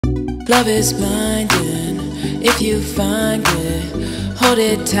Love is blinding. If you find it, hold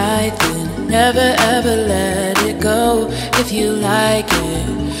it tight then. Never ever let it go. If you like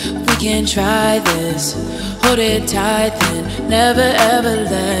it, we can try this. Hold it tight then. Never ever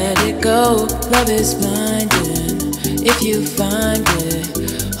let it go. Love is blinding. If you find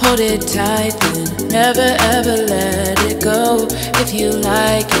it, hold it tight then. Never ever let it go. If you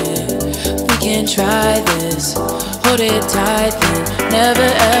like it, we can try this. Hold it tight then. Never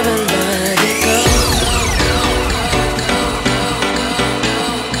ever let it go.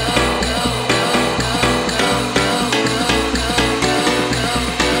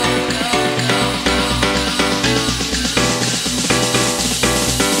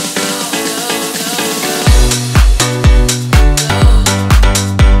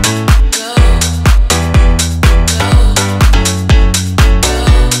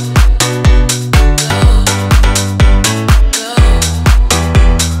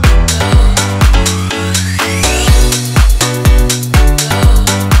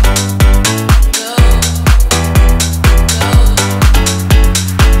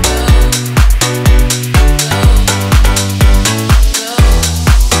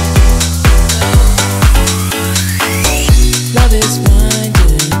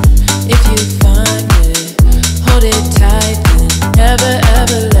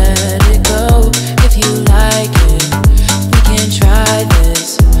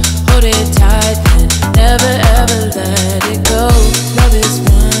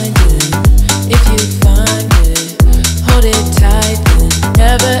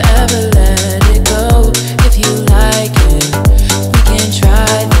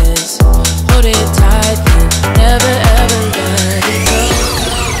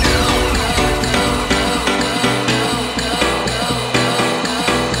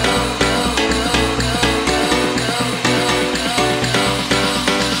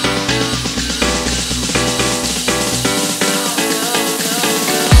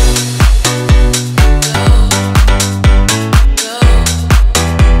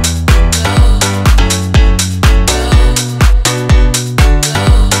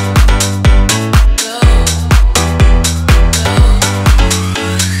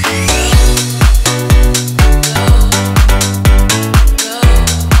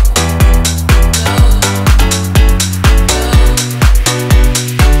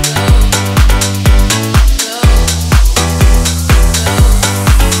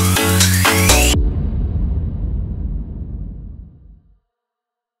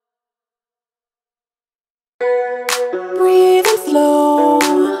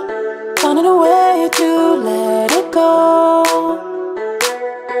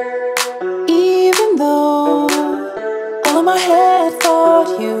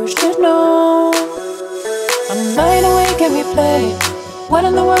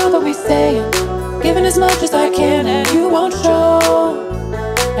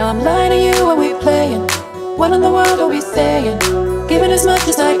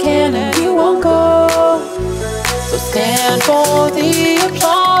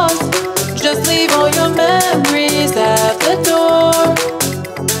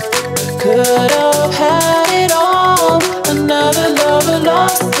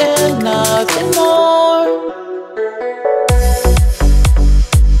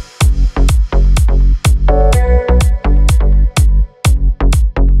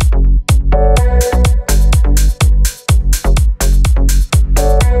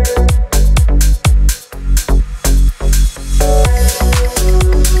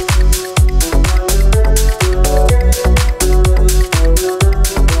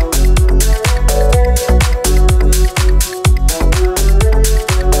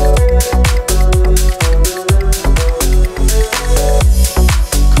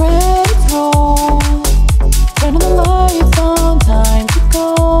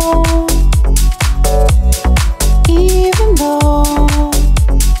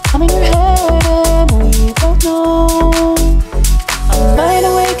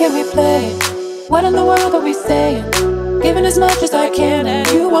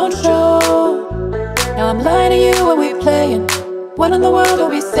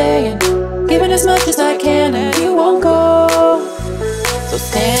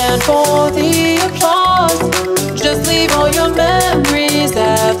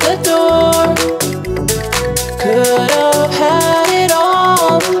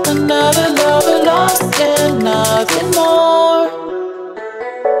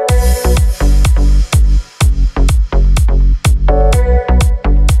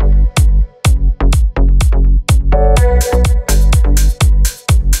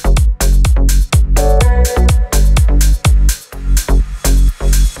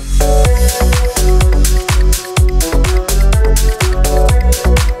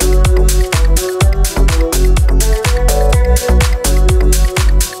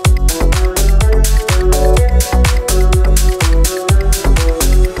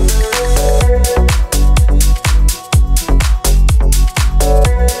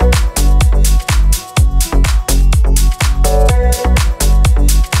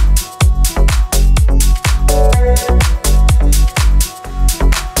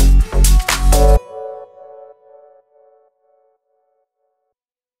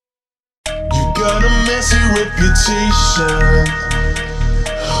 messy reputation.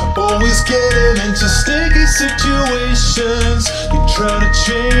 Always getting into sticky situations. You try to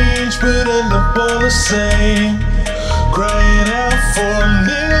change but end up all the same. Crying out for a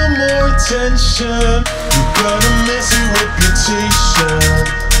little more attention. You got a messy reputation.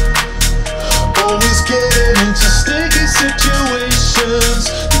 Always getting into sticky situations.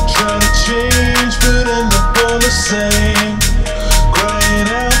 You try to change but end up all the same. Crying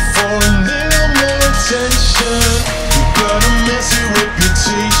out for a little more attention. You got a messy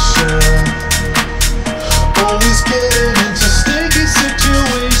reputation. Always getting into sticky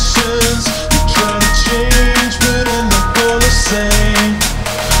situations. You try to change but end up all the same.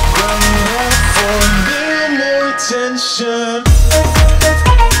 Crying out for a little more attention.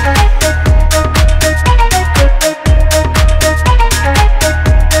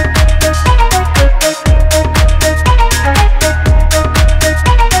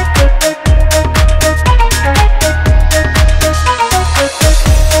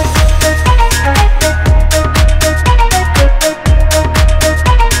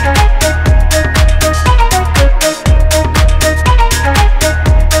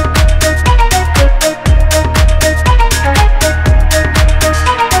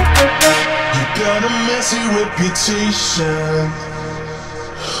 Reputation.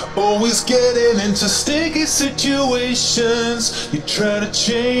 Always getting into sticky situations. You try to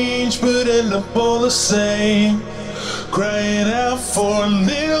change but end up all the same. Crying out for a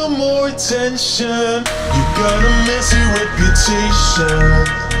little more attention. You got a messy reputation.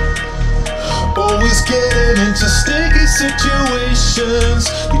 Always getting into sticky situations.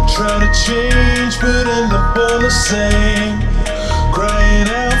 You try to change but end up all the same. Crying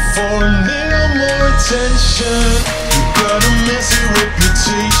out for a little more attention. You got a messy reputation.